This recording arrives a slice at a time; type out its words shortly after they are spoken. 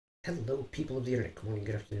Hello, people of the internet. Good morning,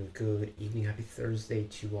 good afternoon, good evening, happy Thursday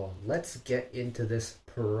to all. Let's get into this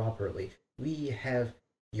properly. We have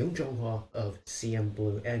Jung Yonghwa of CM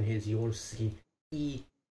Blue and his Your Scene EP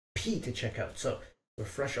to check out. So, we're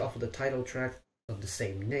fresh off of the title track of the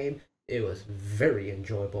same name. It was very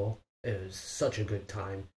enjoyable. It was such a good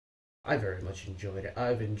time. I very much enjoyed it.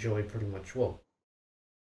 I've enjoyed pretty much, well,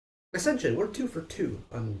 essentially, we're 2 for 2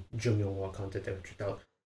 on Jung Yonghwa content that we checked out.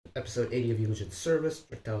 Episode 80 of Eulogian Service,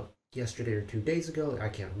 checked out yesterday or 2 days ago. I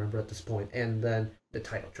can't remember at this point. And then the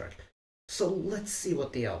title track. So let's see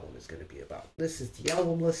what the album is going to be about. This is the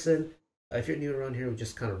album listen. If you're new around here, we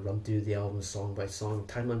just kind of run through the album song by song.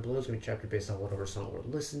 Timeline below is going to be chapter based on whatever song we're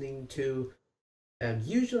listening to. And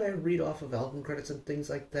usually I read off of album credits and things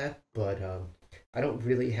like that, but I don't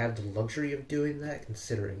really have the luxury of doing that,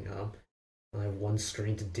 considering I have one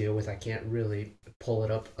screen to deal with. I can't really pull it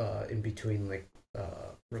up in between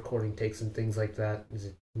recording takes and things like that, because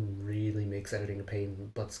it really makes editing a pain in the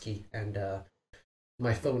butt ski. And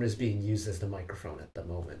my phone is being used as the microphone at the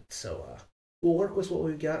moment, so we'll work with what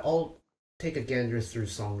we've got. I'll take a gander through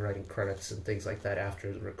songwriting credits and things like that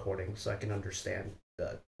after the recording, so I can understand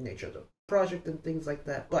the nature of the project and things like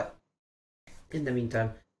that. But in the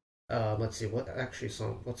meantime, let's see what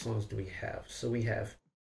songs do we have. So we have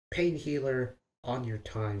Pain Healer, On Your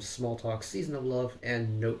Time, Small Talk, Season of Love,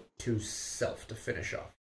 and Note to Self to finish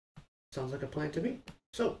off. Sounds like a plan to me.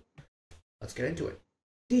 So, let's get into it.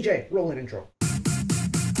 DJ, roll an intro.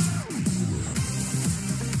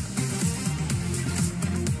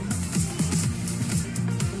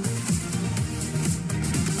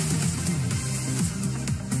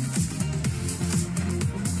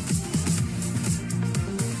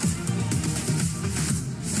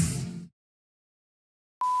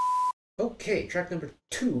 Okay, track number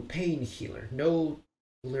 2, Pain Healer. No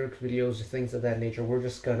lyric videos or things of that nature. We're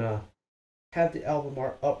just gonna have the album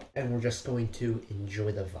art up and we're just going to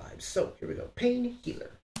enjoy the vibes. So here we go. Pain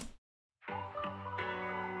Healer.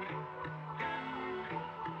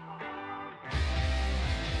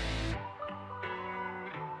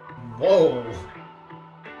 Whoa!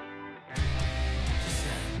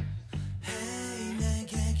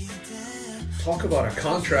 Talk about a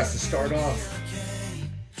contrast to start off.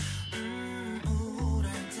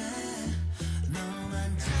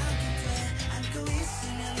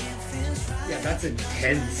 Yeah, that's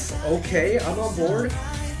intense. Okay, I'm on board.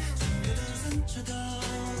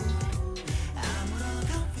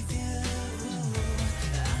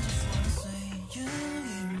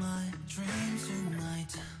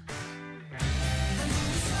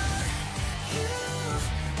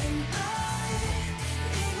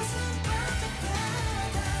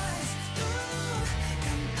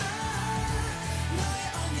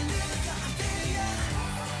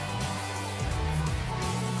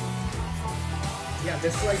 Yeah,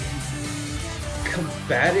 this like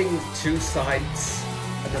combating two sides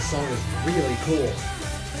and the song is really cool.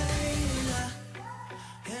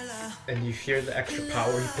 And you hear the extra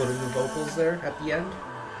power he put in the vocals there at the end.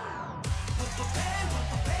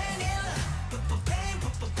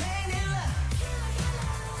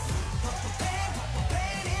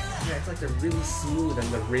 Yeah, it's like they're really smooth and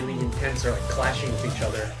the really intense are like clashing with each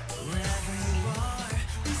other.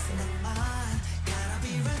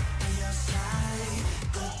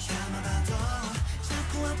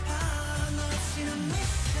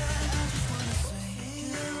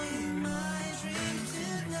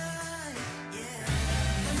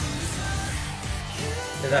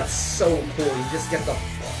 Yeah, that's so cool. You just get the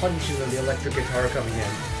punches of the electric guitar coming in.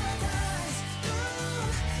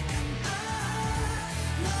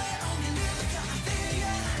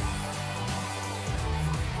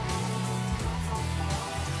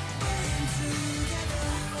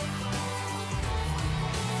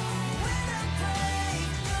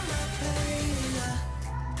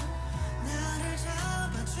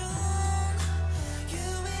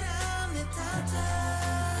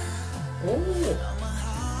 Oh!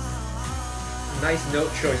 Nice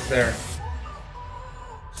note choice there.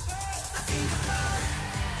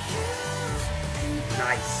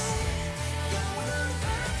 Nice.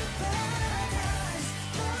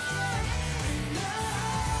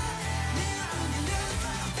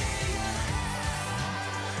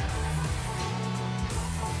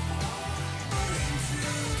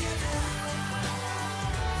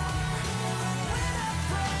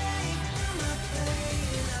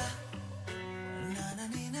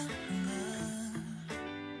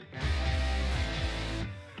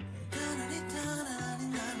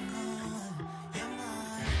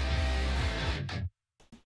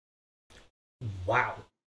 Wow.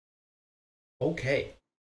 Okay.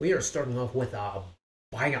 We are starting off with a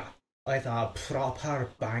banger. It's a proper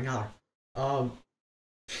banger. Um,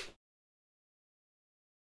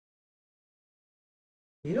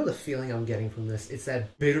 you know the feeling I'm getting from this? It's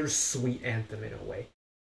that bittersweet anthem in a way.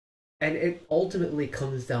 And it ultimately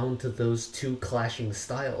comes down to those two clashing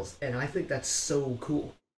styles, and I think that's so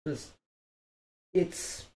cool.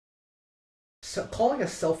 It's so, calling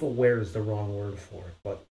us self-aware is the wrong word for it,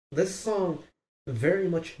 but this song very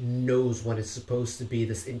much knows when it's supposed to be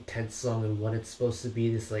this intense song and when it's supposed to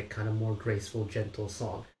be this like kind of more graceful, gentle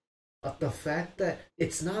song. But the fact that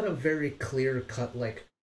it's not a very clear cut like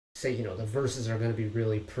say the verses are going to be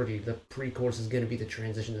really pretty, the pre-chorus is going to be the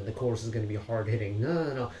transition, and the chorus is going to be hard hitting.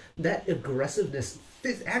 No, that aggressiveness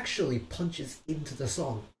this actually punches into the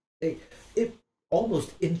song. It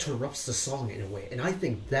almost interrupts the song in a way, and I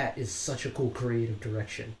think that is such a cool creative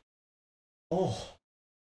direction. Oh,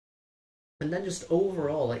 and then just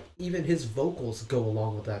overall, like even his vocals go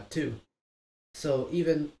along with that too. So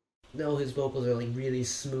even though his vocals are like really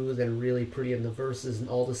smooth and really pretty in the verses, and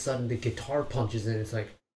all of a sudden the guitar punches in, it's like,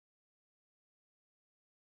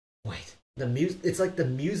 wait, the music. It's like the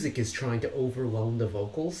music is trying to overwhelm the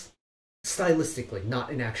vocals, stylistically,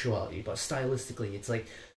 not in actuality, but stylistically, it's like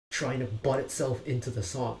trying to butt itself into the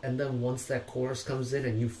song. And then once that chorus comes in,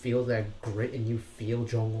 and you feel that grit, and you feel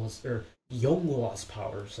Yonghwa's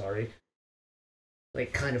power. Sorry,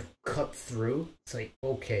 like kind of cut through. It's like,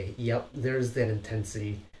 okay, yep, there's that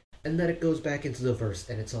intensity. And then it goes back into the verse,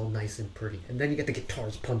 and it's all nice and pretty. And then you get the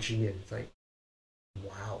guitars punching in. It's like,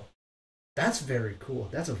 wow. That's very cool.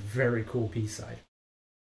 That's a very cool B-side.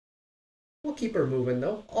 We'll keep her moving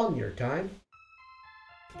though, on your time.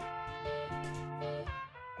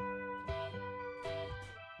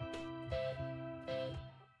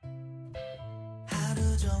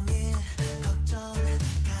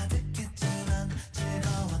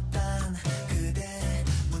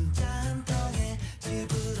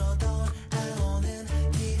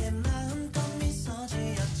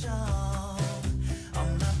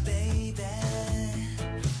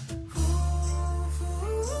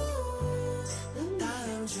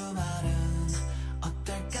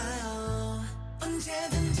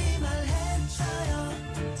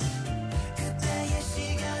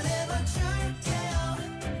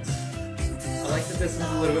 I like that this is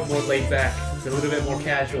a little bit more laid back. It's a little bit more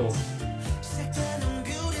casual.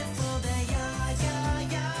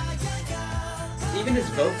 Even his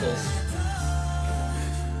vocals,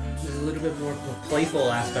 there's a little bit more of a playful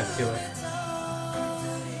aspect to it.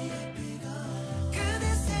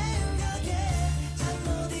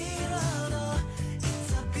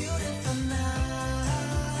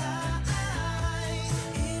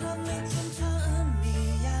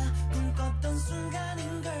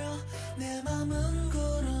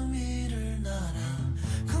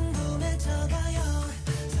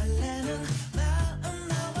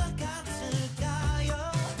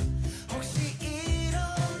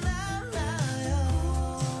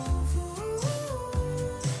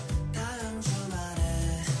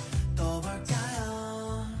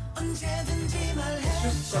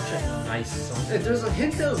 Such a nice song. There's a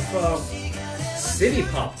hint of city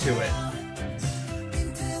pop to it,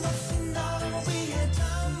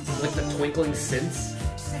 like the twinkling synths.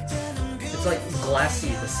 It's like glassy,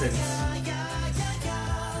 the synths.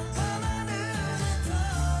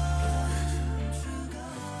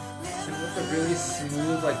 And with the really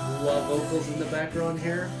smooth, like love vocals in the background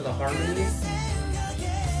here for the harmony.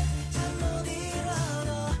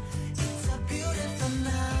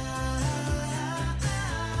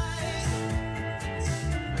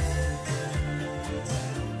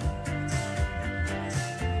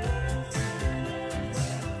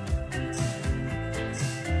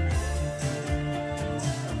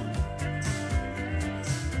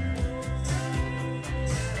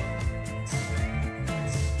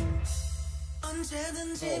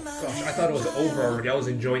 Oh gosh, I thought it was over already. I was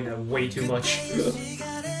enjoying that way too much.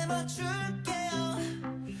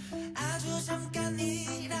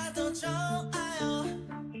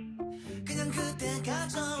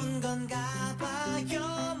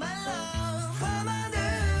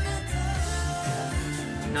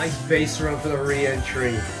 Nice bass run for the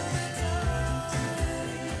re-entry.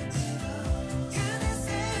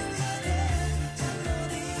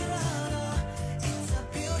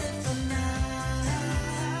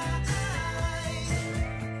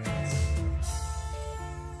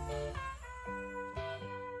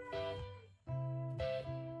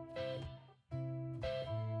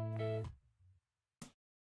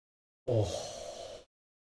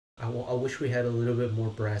 Oh, I wish we had a little bit more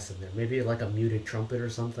brass in there. Maybe like a muted trumpet or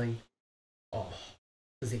something. Oh,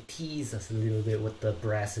 because they tease us a little bit with the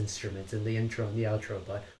brass instruments in the intro and the outro,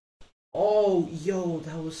 but Oh, yo,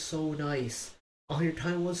 that was so nice. On Your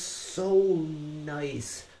Time was so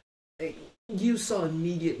nice. Like, you saw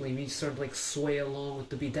immediately me start like sway along with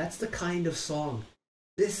the beat. That's the kind of song.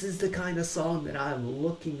 This is the kind of song that I'm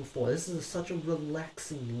looking for. This is such a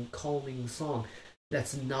relaxing and calming song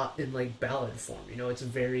that's not in like ballad form. You know, it's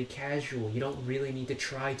very casual. You don't really need to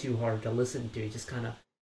try too hard to listen to. You just kind of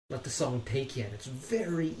let the song take you in. It's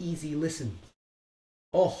very easy listen.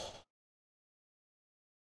 Oh,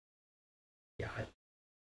 yeah.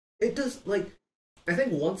 It does like I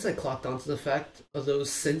think once I clocked onto the fact of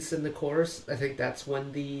those synths in the chorus, I think that's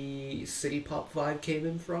when the city pop vibe came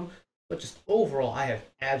in from. But just overall, I have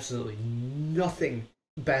absolutely nothing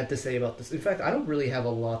bad to say about this. In fact, I don't really have a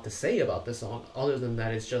lot to say about this song, other than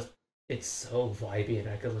that it's so vibey and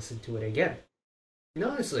I could listen to it again. And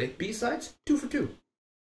honestly, B-sides, two for two.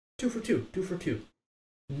 Two for two, two for two.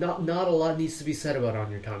 Not a lot needs to be said about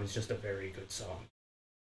On Your Time, it's just a very good song.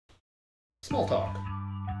 Small talk.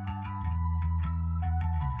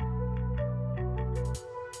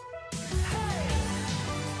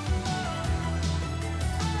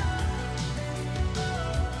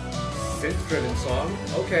 Synth-driven song.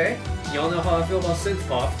 Okay. Y'all know how I feel about synth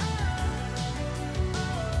pop.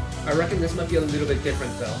 I reckon this might be a little bit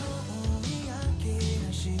different though.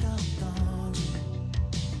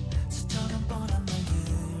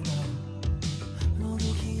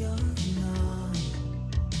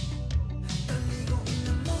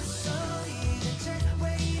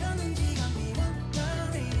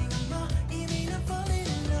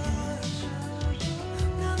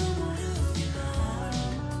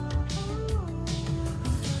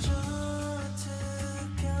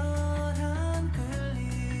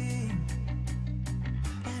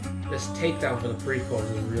 This takedown for the pre-chorus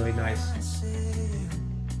is really nice.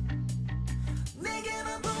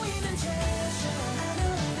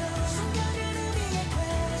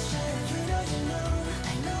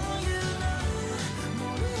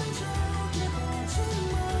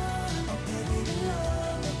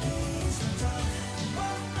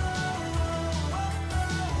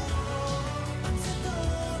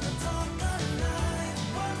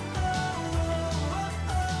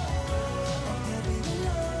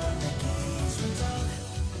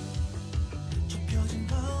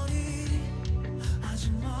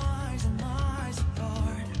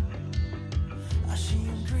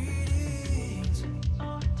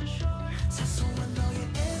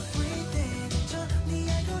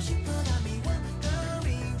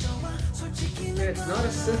 It's not a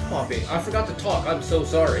synth poppy. I forgot to talk. I'm so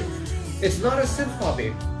sorry. It's not a synth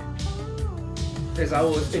poppy, as I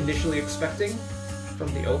was initially expecting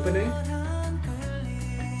from the opening.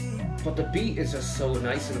 But the beat is just so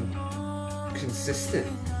nice and consistent.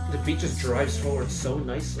 The beat just drives forward so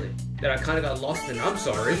nicely that I kind of got lost in. I'm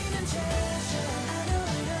sorry.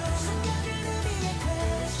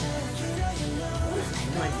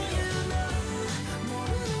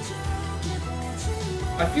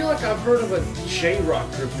 I feel like I've heard of a J-rock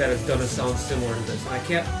group that has done a sound similar to this, and I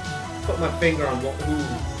can't put my finger on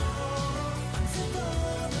who.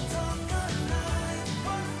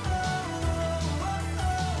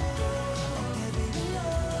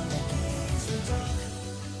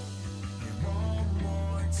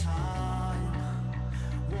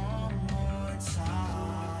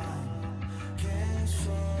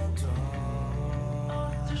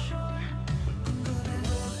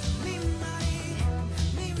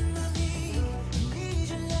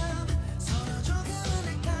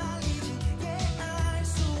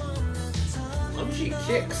 Punchy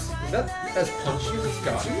kicks. Is that as punchy as it's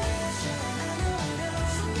gotten?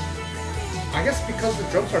 I guess because the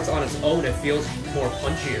drum part's on its own, it feels more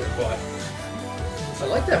punchier, but I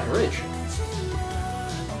like that bridge.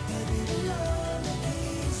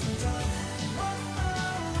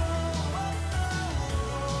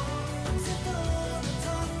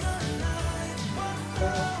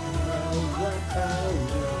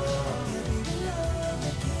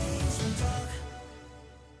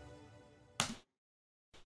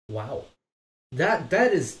 Wow.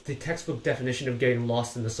 That is the textbook definition of getting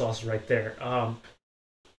lost in the sauce right there.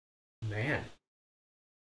 Man.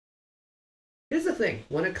 Here's the thing.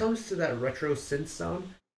 When it comes to that retro synth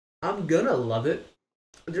sound, I'm gonna love it.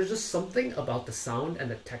 There's just something about the sound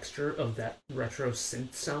and the texture of that retro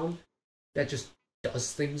synth sound that just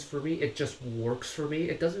does things for me. It just works for me.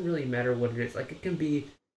 It doesn't really matter what it is. Like, it can be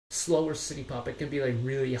slower city pop. It can be like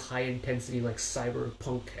really high intensity, like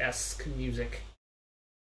cyberpunk-esque music.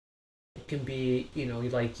 It can be, you know,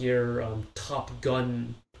 like your Top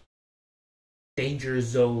Gun Danger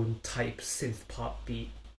Zone type synth pop beat.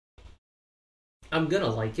 I'm gonna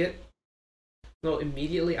like it. No,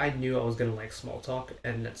 immediately I knew I was gonna like Small Talk,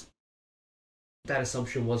 and that's that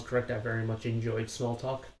assumption was correct. I very much enjoyed Small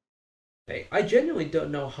Talk. Hey, I genuinely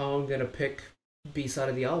don't know how I'm gonna pick B-side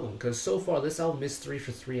of the album, because so far this album is 3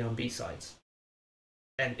 for 3 on B-sides.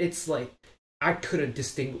 And it's like, I couldn't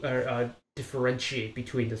differentiate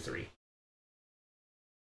between the three.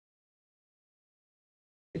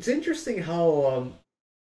 It's interesting how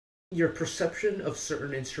your perception of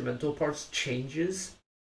certain instrumental parts changes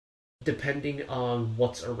depending on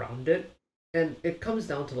what's around it. And it comes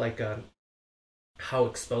down to like how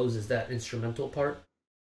exposed is that instrumental part.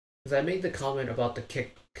 Because I made the comment about the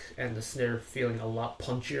kick and the snare feeling a lot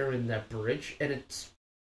punchier in that bridge, and it's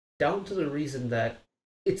down to the reason that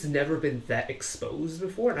it's never been that exposed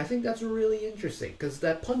before, and I think that's really interesting, because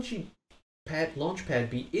that punchy launch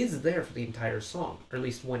pad beat is there for the entire song, or at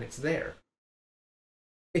least when it's there.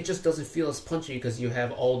 It just doesn't feel as punchy because you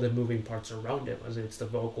have all the moving parts around it, whether it's the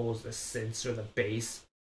vocals, the synths, or the bass.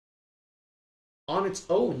 On its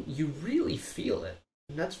own, you really feel it,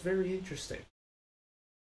 and that's very interesting.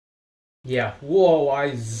 Yeah, whoa,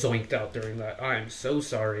 I zoinked out during that. I'm so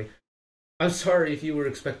sorry. I'm sorry if you were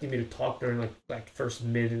expecting me to talk during like first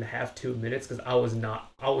minute and a half, 2 minutes, because I was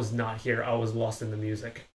not here. I was lost in the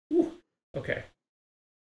music. Whew. Okay.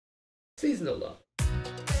 Season of Love.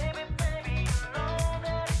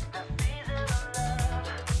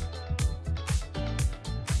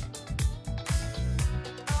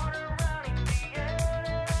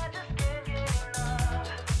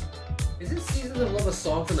 Isn't Season of Love a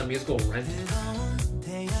song from the musical Rent?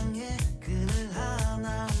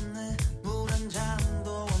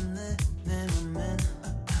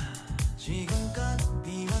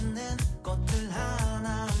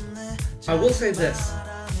 I will say this,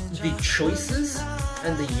 the choices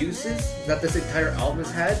and the uses that this entire album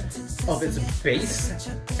has had of its bass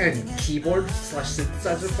and keyboard slash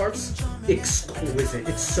synthesizer parts, exquisite.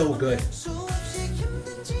 It's so good.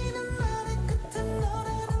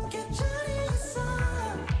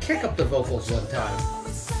 Kick up the vocals one time.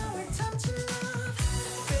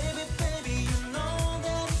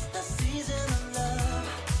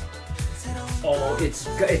 Oh,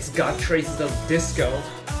 it's got traces of disco.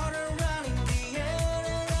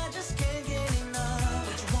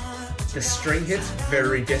 The string hits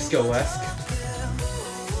very disco-esque.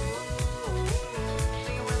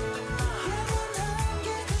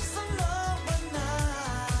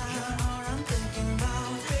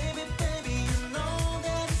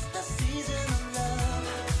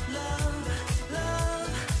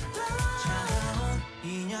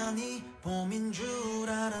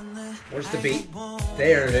 Where's the beat?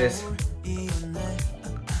 There it is.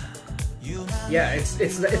 Yeah, it's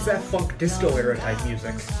that funk disco era type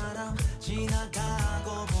music.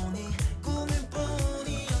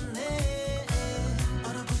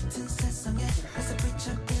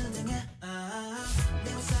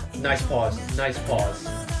 Nice pause. Nice pause.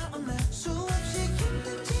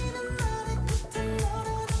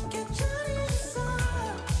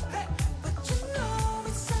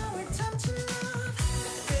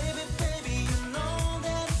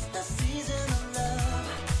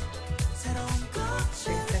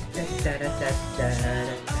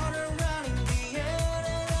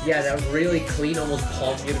 Yeah, that really clean, almost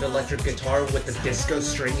palm-muted electric guitar with the disco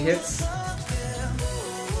string hits.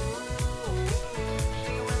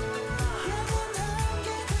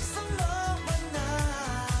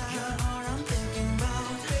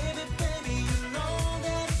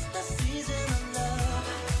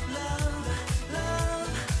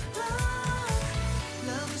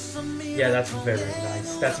 Yeah, that's very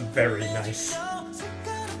nice. That's very nice.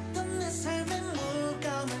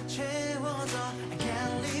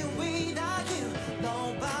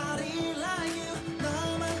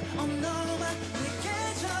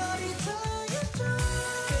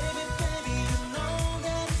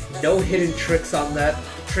 No hidden tricks on that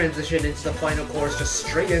transition into the final chorus, just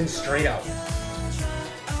straight in, straight out.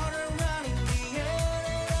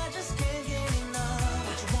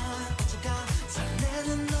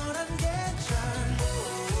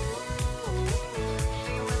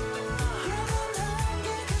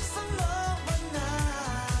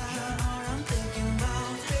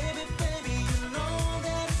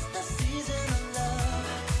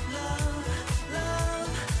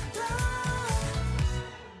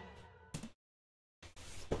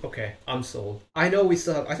 Okay, I'm sold. I know we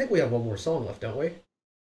still have, I think we have one more song left, don't we?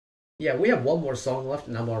 Yeah, we have one more song left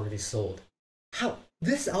and I'm already sold. How?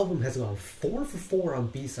 This album has gone 4 for 4 on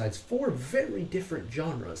B-sides, 4 very different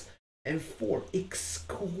genres, and 4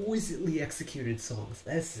 exquisitely executed songs.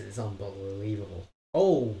 This is unbelievable.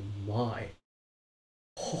 Oh my.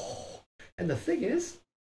 Oh. And the thing is,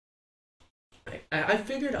 I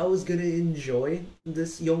figured I was gonna enjoy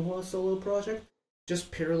this Yonghwa solo project,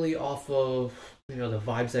 just purely off of the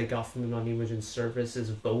vibes I got from him on Imogen Service, his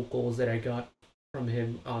vocals that I got from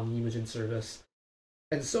him on Imogen Service,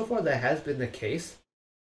 and so far that has been the case.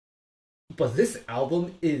 But this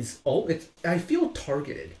album is I feel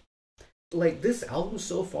targeted. Like, this album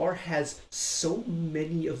so far has so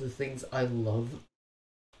many of the things I love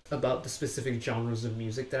about the specific genres of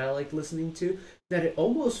music that I like listening to, that it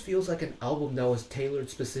almost feels like an album that was tailored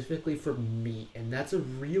specifically for me, and that's a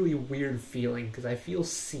really weird feeling because I feel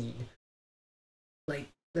seen. Like,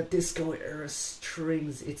 the disco era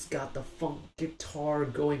strings, it's got the funk guitar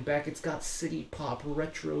going back, it's got city pop,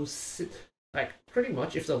 retro, like, pretty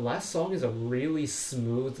much if the last song is a really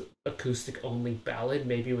smooth acoustic only ballad,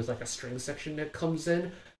 maybe with like a string section that comes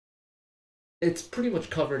in, it's pretty much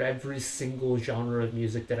covered every single genre of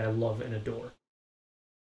music that I love and adore.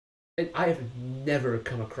 And I have never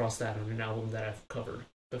come across that on an album that I've covered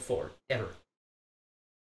before, ever.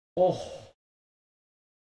 Oh,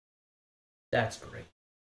 that's great.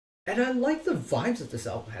 And I like the vibes that this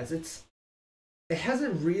album has. It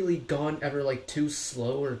hasn't really gone ever like too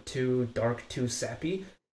slow or too dark, too sappy.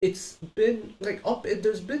 It's been like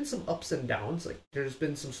there's been some ups and downs. Like, there's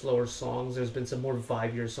been some slower songs, there's been some more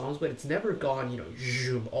vibier songs, but it's never gone,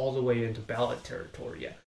 zoom all the way into ballad territory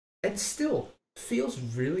yet. And still feels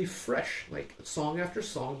really fresh. Like, song after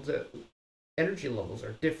song, the energy levels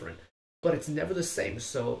are different, but it's never the same.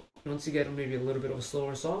 So once you get maybe a little bit of a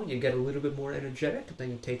slower song, you get a little bit more energetic, then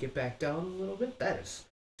you take it back down a little bit. That is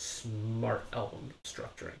smart album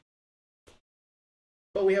structuring.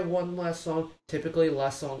 But we have one last song. Typically,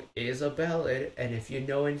 last song is a ballad, and if you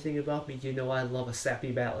know anything about me, you know I love a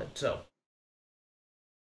sappy ballad. So,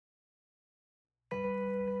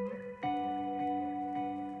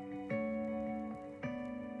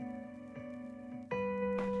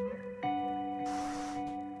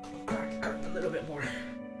 a little bit more.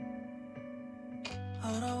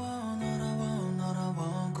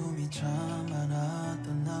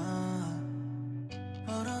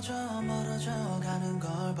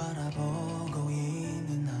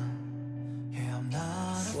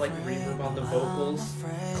 Slight reverb on the vocals,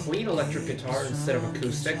 clean electric guitar instead of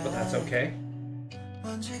acoustic, but that's okay.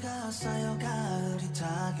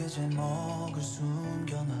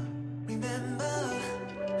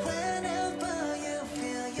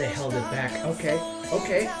 They held it back. Okay.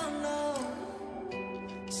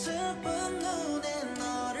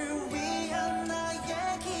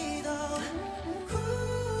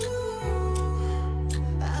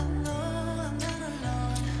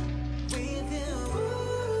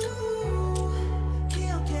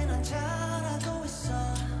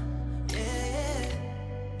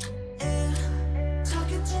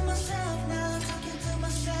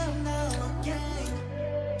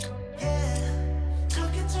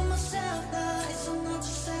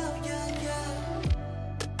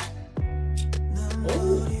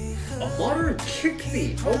 A modern kick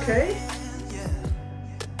beat, okay.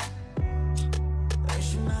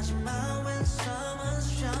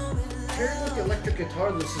 Paired with the electric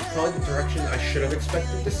guitar, this is probably the direction I should have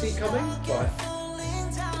expected to see coming, but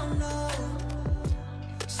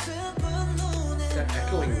that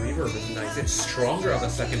echoing reverb is nice. It's stronger on the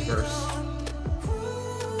second verse.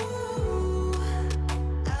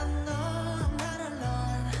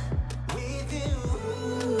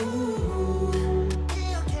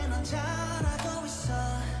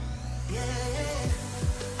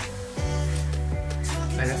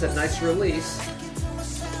 And it's a nice release.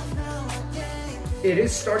 It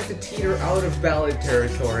is starting to teeter out of ballad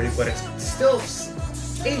territory, but it's still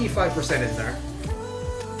 85% in there.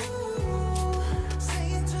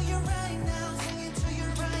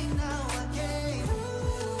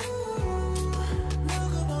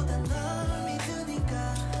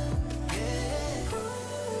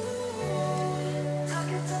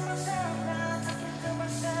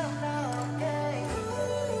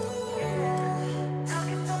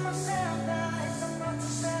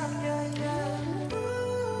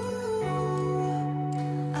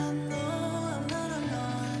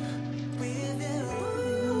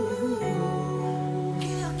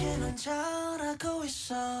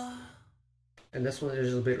 And this one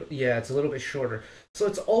is a bit, it's a little bit shorter. So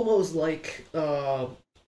it's almost like,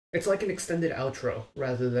 it's like an extended outro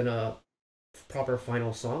rather than a proper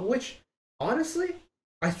final song, which, honestly,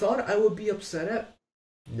 I thought I would be upset at.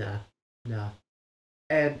 Nah.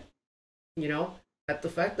 And, at the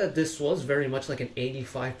fact that this was very much like an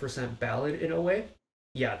 85% ballad in a way,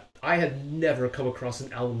 yeah, I had never come across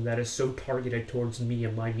an album that is so targeted towards me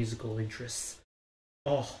and my musical interests.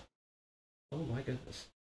 Oh my goodness.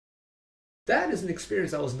 That is an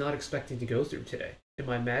experience I was not expecting to go through today. Am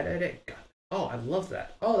I mad at it? God. Oh, I love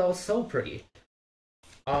that. Oh, that was so pretty.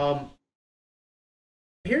 Um,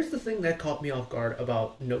 Here's the thing that caught me off guard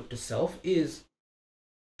about Note to Self is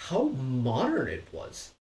how modern it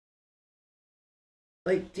was.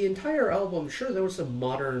 Like the entire album, sure there was some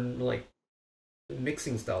modern like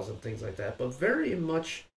mixing styles and things like that, but very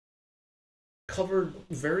much covered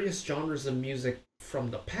various genres of music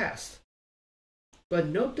from the past. But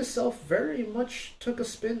Note to Self very much took a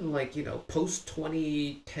spin, like, post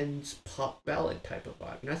 2010s pop ballad type of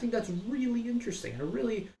vibe. And I think that's really interesting and a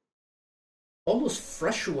really almost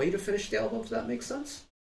fresh way to finish the album, if that makes sense.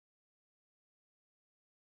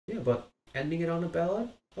 Yeah, but ending it on a ballad?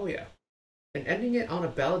 Oh, yeah. And ending it on a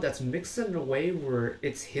ballad that's mixed in a way where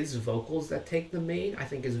it's his vocals that take the main, I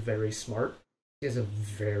think is very smart. He has a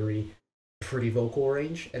very pretty vocal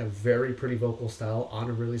range and a very pretty vocal style on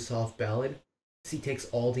a really soft ballad. He takes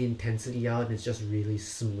all the intensity out and it's just really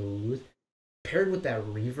smooth. Paired with that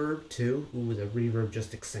reverb too. Ooh, the reverb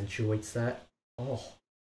just accentuates that. Oh,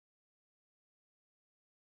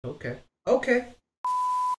 okay. Okay.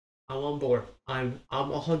 I'm on board. I'm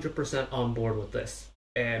 100% on board with this.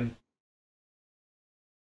 And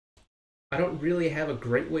I don't really have a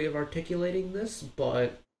great way of articulating this,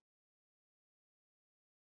 but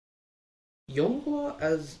Yonghwa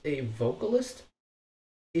as a vocalist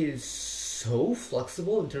is so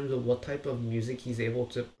flexible in terms of what type of music he's able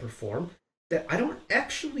to perform that I don't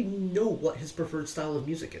actually know what his preferred style of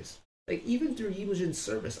music is. Like, even through Yimujin's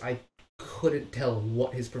service, I couldn't tell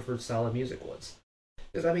what his preferred style of music was.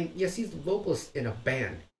 Because, I mean, yes, he's the vocalist in a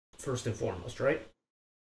band, first and foremost, right?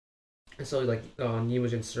 And so, like, on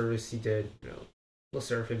Yimujin's service, he did, Le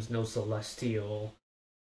Seraphim's No Celestial.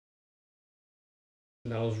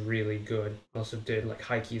 That was really good. Also did, like,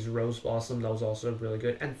 Heike's Rose Blossom. That was also really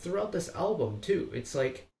good. And throughout this album, too, it's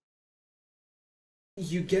like,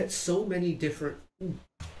 you get so many different,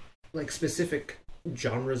 like, specific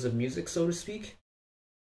genres of music, so to speak.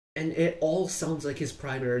 And it all sounds like his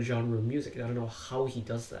primary genre of music. And I don't know how he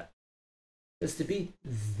does that. Because to be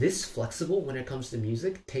this flexible when it comes to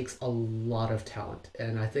music takes a lot of talent.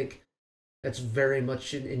 And I think that's very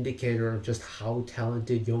much an indicator of just how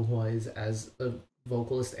talented Yonghwa is as a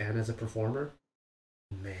vocalist and as a performer.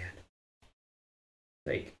 Man.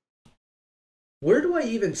 Like, where do I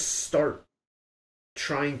even start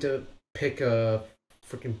trying to pick a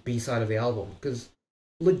freaking B side of the album? Because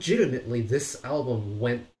legitimately, this album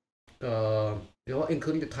went,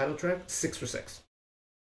 including the title track, 6 for 6.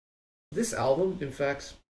 This album, in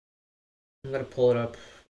fact, I'm gonna pull it up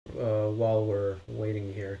while we're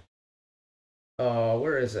waiting here.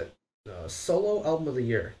 Where is it? Solo album of the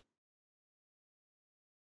year.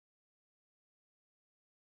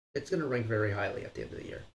 It's gonna rank very highly at the end of the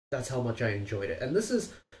year. That's how much I enjoyed it. And this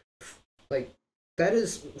is like that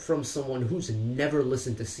is from someone who's never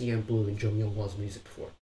listened to CM Blue and Jung Yonghwa's music before.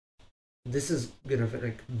 This is gonna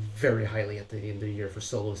rank very highly at the end of the year for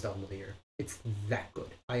soloist album of the year. It's that good.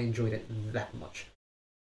 I enjoyed it that much.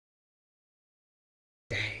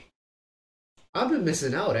 Dang. I've been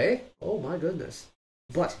missing out, eh? Oh my goodness.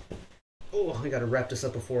 But I gotta wrap this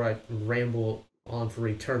up before I ramble on for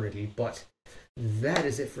eternity. But that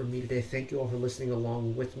is it for me today. Thank you all for listening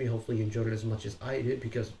along with me. Hopefully you enjoyed it as much as I did,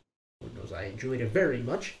 because Lord knows I enjoyed it very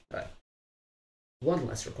much. One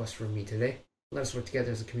last request from me today. Let us work together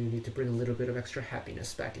as a community to bring a little bit of extra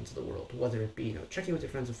happiness back into the world. Whether it be, checking with your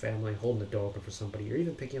friends and family, holding the door open for somebody, or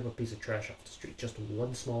even picking up a piece of trash off the street. Just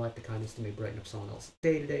one small act of kindness to may brighten up someone else's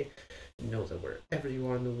day today. Know that wherever you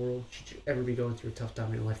are in the world, should you ever be going through a tough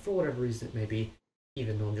time in your life, for whatever reason it may be,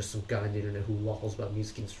 even though I'm just some guy on the internet who waffles about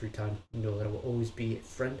music in his free time, know that I will always be a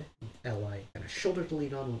friend, an ally, and a shoulder to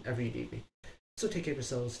lean on whenever you need me. So take care of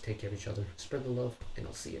yourselves, take care of each other, spread the love, and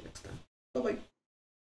I'll see you next time. Bye-bye.